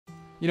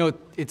You know,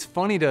 it's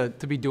funny to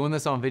be doing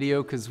this on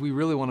video because we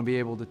really want to be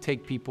able to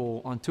take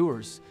people on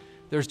tours.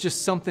 There's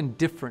just something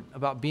different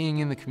about being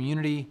in the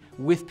community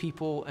with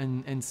people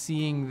and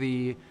seeing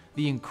the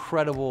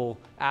incredible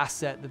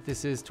asset that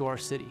this is to our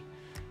city.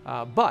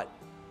 But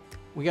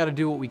we got to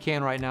do what we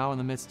can right now in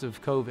the midst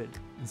of COVID.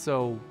 And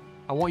so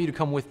I want you to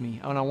come with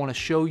me, and I want to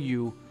show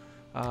you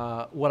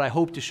what I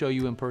hope to show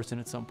you in person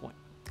at some point.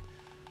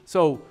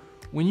 So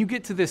when you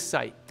get to this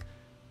site,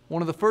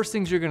 one of the first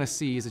things you're going to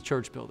see is a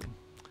church building.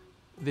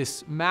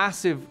 This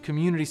massive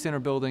community center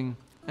building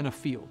and a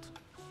field.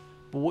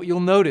 But what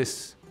you'll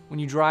notice when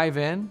you drive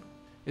in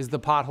is the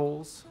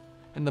potholes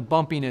and the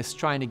bumpiness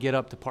trying to get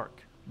up to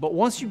park. But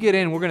once you get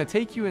in, we're going to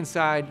take you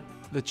inside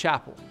the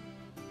chapel.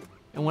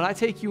 And when I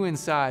take you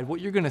inside, what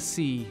you're going to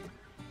see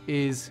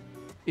is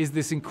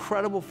this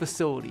incredible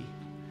facility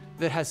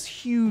that has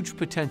huge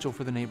potential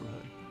for the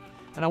neighborhood.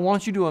 And I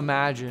want you to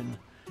imagine,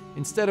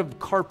 instead of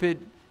carpet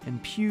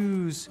and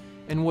pews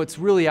and what's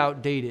really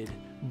outdated,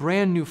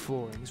 brand new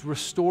floorings,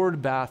 restored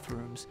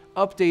bathrooms,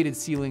 updated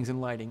ceilings and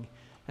lighting,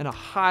 and a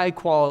high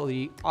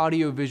quality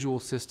audio-visual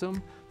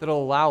system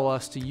that'll allow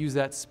us to use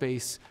that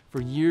space for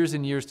years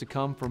and years to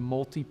come for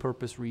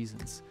multi-purpose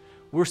reasons.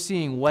 We're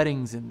seeing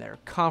weddings in there,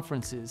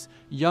 conferences,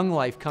 Young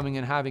Life coming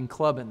and having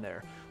club in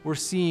there. We're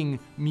seeing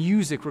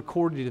music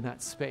recorded in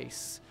that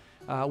space.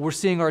 We're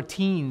seeing our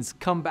teens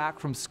come back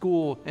from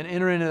school and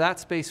enter into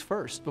that space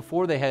first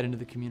before they head into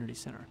the community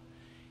center.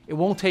 It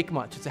won't take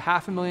much. It's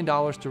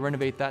 $500,000 to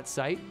renovate that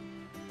site,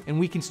 and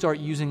we can start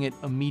using it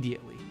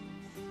immediately.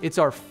 It's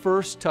our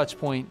first touch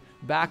point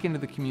back into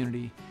the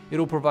community.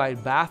 It'll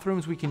provide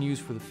bathrooms we can use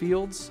for the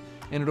fields,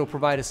 and it'll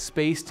provide a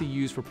space to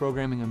use for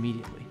programming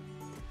immediately.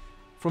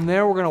 From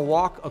there, we're going to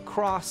walk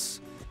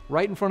across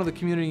right in front of the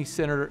community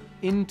center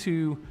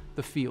into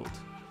the field.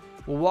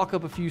 We'll walk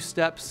up a few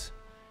steps,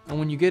 and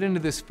when you get into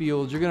this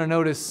field, you're going to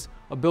notice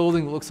a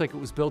building that looks like it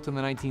was built in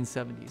the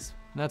 1970s,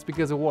 and that's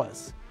because it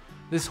was.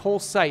 This whole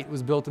site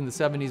was built in the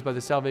 70s by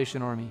the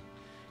Salvation Army,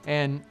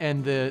 and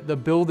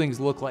the buildings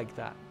look like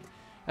that.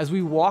 As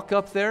we walk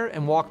up there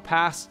and walk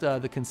past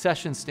the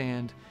concession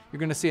stand,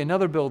 you're going to see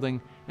another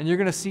building, and you're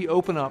going to see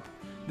open up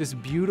this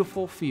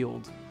beautiful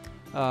field.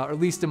 Or at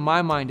least in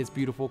my mind, it's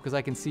beautiful because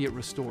I can see it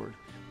restored.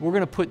 We're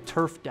going to put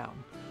turf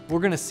down. We're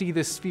going to see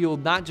this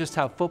field not just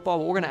have football,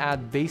 but we're going to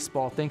add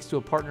baseball thanks to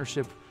a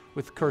partnership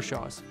with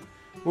Kershaw's.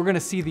 We're going to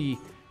see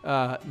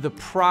the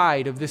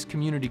pride of this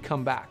community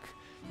come back.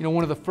 You know,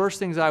 one of the first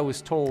things I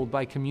was told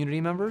by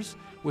community members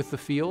with the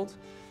field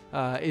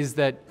is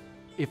that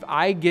if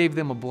I gave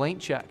them a blank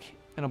check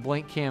and a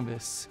blank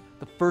canvas,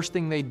 the first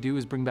thing they'd do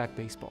is bring back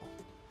baseball.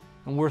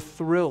 And we're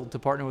thrilled to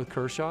partner with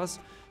Kershaw's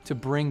to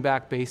bring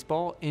back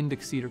baseball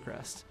into Cedar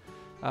Crest.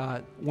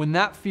 When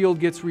that field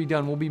gets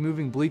redone, we'll be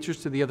moving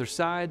bleachers to the other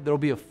side. There'll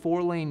be a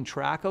 4-lane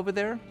track over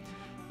there.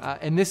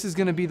 And this is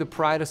going to be the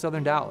pride of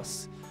Southern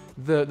Dallas.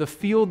 The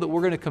field that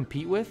we're going to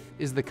compete with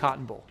is the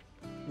Cotton Bowl.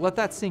 Let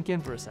that sink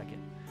in for a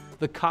second.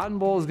 The Cotton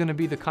Bowl is going to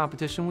be the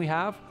competition we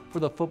have for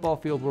the football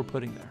field we're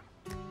putting there.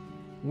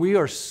 We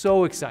are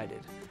so excited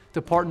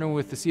to partner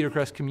with the Cedar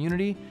Crest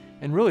community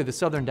and really the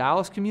Southern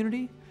Dallas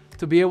community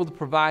to be able to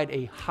provide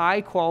a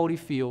high quality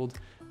field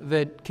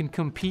that can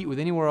compete with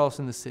anywhere else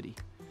in the city.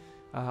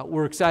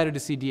 We're excited to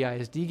see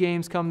DISD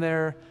games come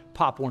there,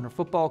 Pop Warner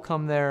football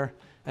come there,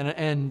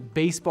 and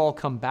baseball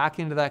come back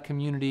into that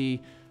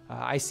community.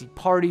 I see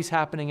parties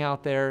happening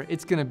out there.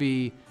 It's going to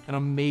be an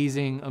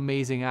amazing,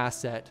 amazing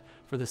asset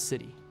for the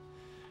city.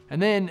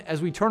 And then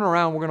as we turn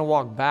around, we're going to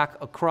walk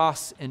back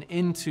across and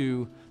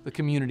into the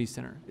community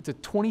center. It's a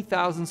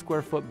 20,000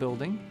 square foot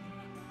building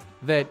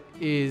that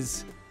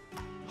is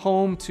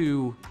home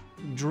to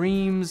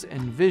dreams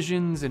and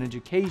visions and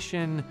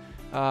education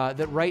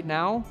that right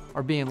now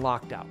are being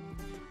locked out.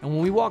 And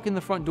when we walk in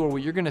the front door,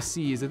 what you're going to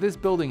see is that this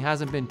building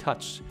hasn't been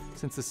touched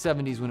since the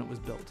 70s when it was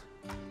built.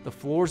 The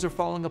floors are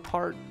falling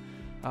apart.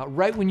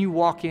 Right when you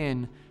walk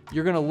in,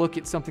 you're going to look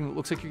at something that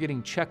looks like you're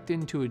getting checked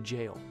into a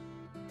jail.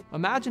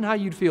 Imagine how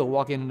you'd feel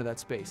walking into that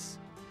space.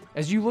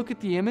 As you look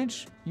at the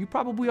image, you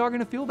probably are going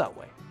to feel that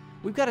way.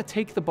 We've got to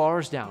take the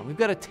bars down. We've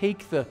got to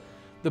take the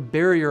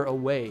barrier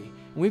away.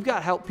 And we've got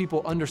to help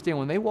people understand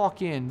when they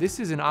walk in, this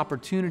is an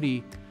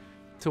opportunity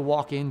to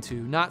walk into,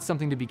 not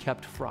something to be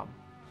kept from.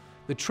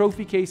 The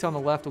trophy case on the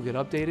left will get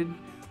updated.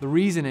 The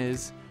reason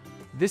is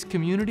this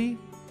community,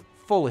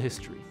 full of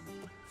history,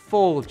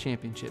 full of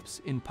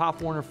championships in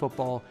Pop Warner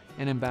football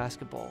and in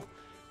basketball.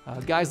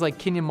 Guys like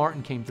Kenyon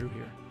Martin came through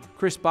here.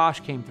 Chris Bosch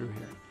came through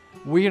here.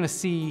 We're going to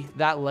see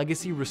that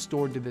legacy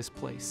restored to this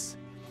place.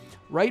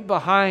 Right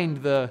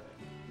behind the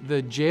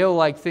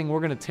jail-like thing we're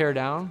going to tear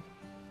down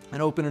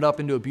and open it up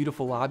into a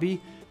beautiful lobby,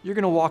 you're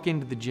going to walk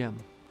into the gym.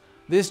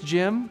 This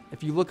gym,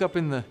 if you look up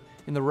in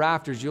the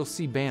rafters, you'll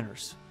see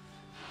banners,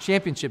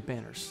 championship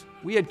banners.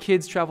 We had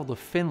kids travel to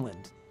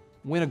Finland,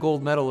 win a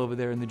gold medal over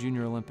there in the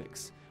Junior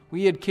Olympics.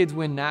 We had kids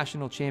win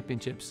national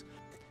championships.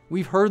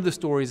 We've heard the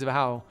stories of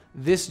how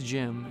this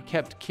gym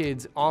kept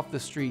kids off the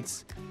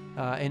streets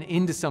and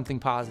into something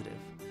positive.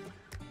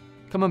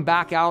 Coming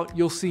back out,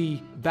 you'll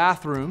see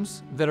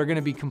bathrooms that are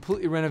gonna be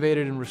completely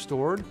renovated and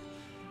restored.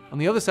 On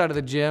the other side of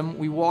the gym,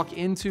 we walk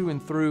into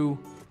and through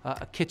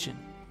a kitchen.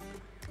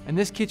 And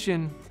this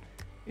kitchen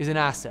is an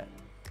asset.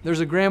 There's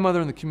a grandmother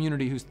in the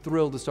community who's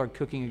thrilled to start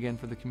cooking again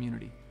for the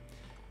community.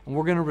 And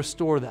we're gonna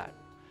restore that.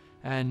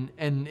 And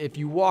if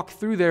you walk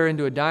through there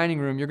into a dining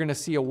room, you're gonna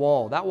see a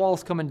wall. That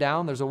wall's coming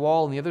down. There's a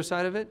wall on the other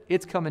side of it.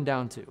 It's coming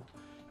down too.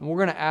 And we're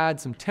gonna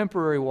add some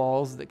temporary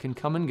walls that can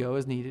come and go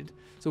as needed.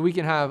 So we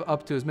can have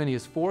up to as many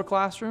as 4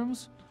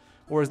 classrooms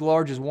or as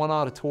large as 1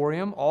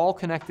 auditorium, all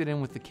connected in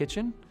with the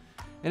kitchen.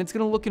 And it's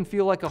gonna look and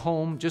feel like a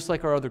home, just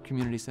like our other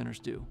community centers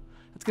do.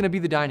 It's gonna be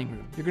the dining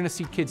room. You're gonna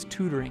see kids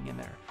tutoring in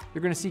there.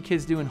 You're gonna see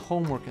kids doing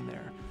homework in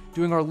there,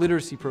 doing our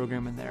literacy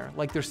program in there,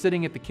 like they're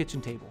sitting at the kitchen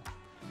table.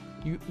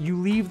 You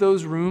leave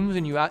those rooms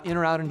and you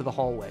enter out into the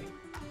hallway.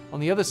 On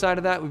the other side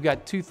of that, we've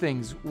got 2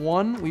 things.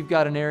 One, we've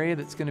got an area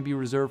that's gonna be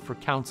reserved for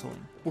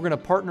counseling. We're gonna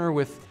partner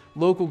with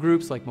local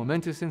groups like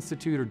Momentous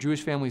Institute or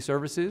Jewish Family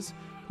Services,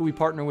 who we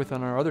partner with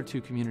on our other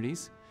 2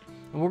 communities.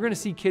 And we're gonna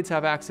see kids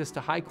have access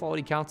to high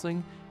quality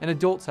counseling and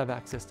adults have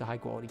access to high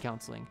quality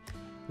counseling,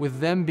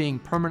 with them being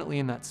permanently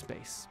in that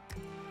space.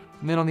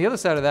 And then on the other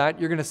side of that,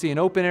 you're gonna see an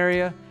open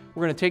area.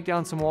 We're gonna take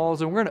down some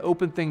walls and we're gonna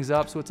open things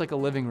up so it's like a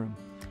living room.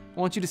 I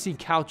want you to see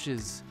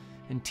couches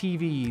and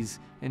TVs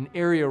and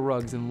area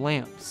rugs and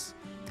lamps.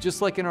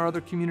 Just like in our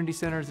other community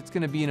centers, it's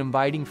gonna be an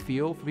inviting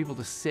feel for people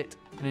to sit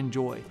and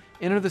enjoy.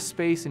 Enter the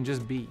space and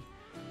just be.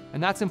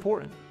 And that's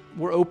important.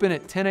 We're open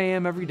at 10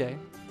 a.m. every day,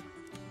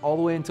 all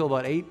the way until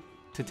about 8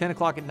 to 10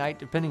 o'clock at night,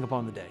 depending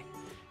upon the day.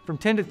 From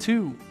 10 to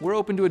 2, we're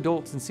open to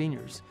adults and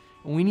seniors.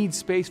 And we need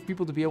space for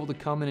people to be able to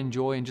come and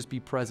enjoy and just be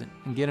present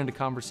and get into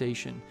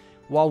conversation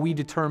while we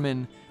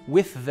determine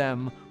with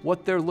them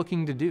what they're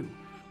looking to do,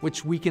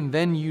 which we can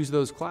then use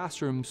those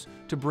classrooms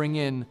to bring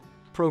in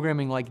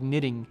programming like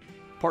knitting,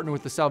 partner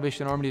with the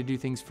Salvation Army to do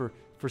things for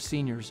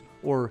seniors,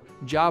 or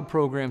job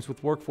programs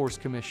with Workforce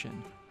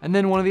Commission. And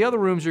then one of the other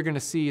rooms you're gonna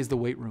see is the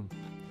weight room.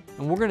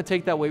 And we're gonna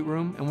take that weight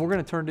room and we're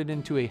gonna turn it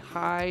into a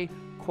high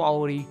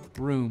quality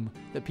room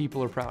that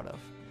people are proud of.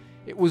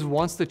 It was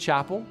once the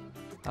chapel.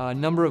 A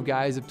number of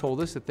guys have told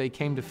us that they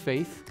came to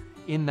faith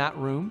in that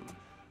room.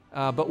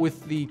 But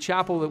with the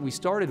chapel that we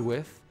started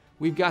with,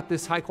 we've got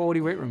this high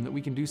quality weight room that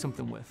we can do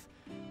something with.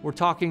 We're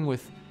talking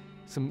with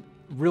some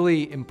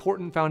really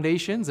important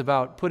foundations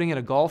about putting in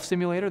a golf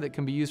simulator that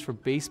can be used for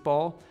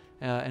baseball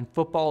and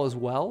football as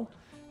well.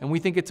 And we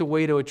think it's a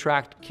way to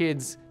attract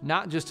kids,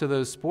 not just to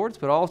those sports,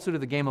 but also to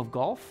the game of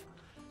golf.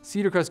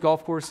 Cedar Crest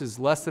Golf Course is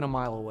less than a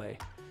mile away.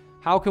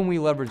 How can we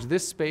leverage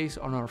this space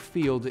on our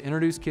field to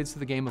introduce kids to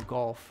the game of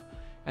golf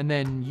and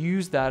then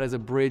use that as a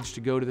bridge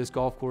to go to this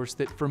golf course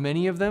that for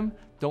many of them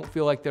don't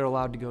feel like they're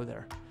allowed to go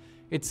there?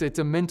 It's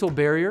a mental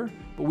barrier,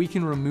 but we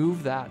can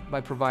remove that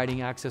by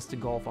providing access to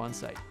golf on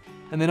site.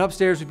 And then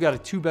upstairs, we've got a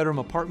 2-bedroom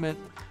apartment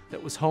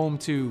that was home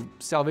to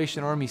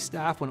Salvation Army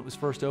staff when it was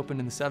first opened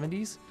in the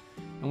 70s.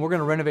 And we're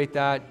gonna renovate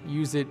that,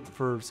 use it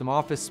for some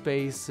office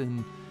space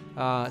and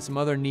some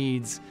other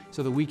needs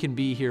so that we can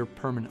be here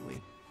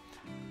permanently.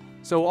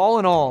 So all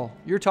in all,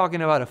 you're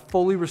talking about a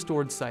fully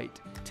restored site,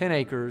 10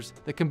 acres,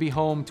 that can be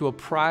home to a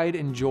pride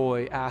and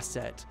joy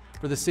asset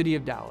for the city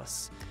of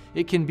Dallas.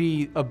 It can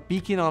be a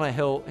beacon on a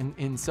hill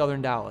in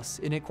southern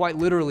Dallas, and it quite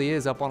literally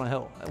is up on a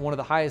hill, at one of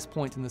the highest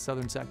points in the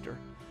southern sector.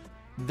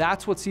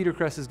 That's what Cedar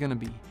Crest is gonna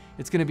be.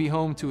 It's gonna be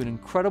home to an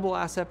incredible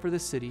asset for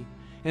this city,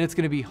 and it's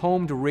gonna be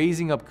home to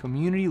raising up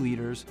community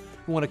leaders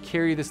who wanna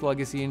carry this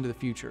legacy into the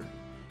future.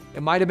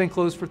 It might have been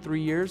closed for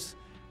 3 years,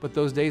 but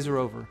those days are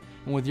over.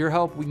 And with your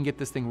help, we can get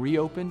this thing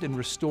reopened and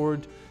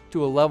restored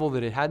to a level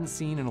that it hadn't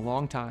seen in a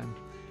long time,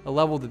 a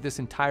level that this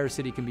entire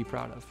city can be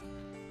proud of.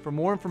 For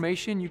more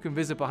information, you can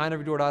visit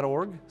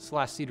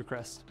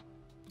behindeverydoor.org/cedarcrest.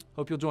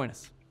 Hope you'll join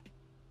us.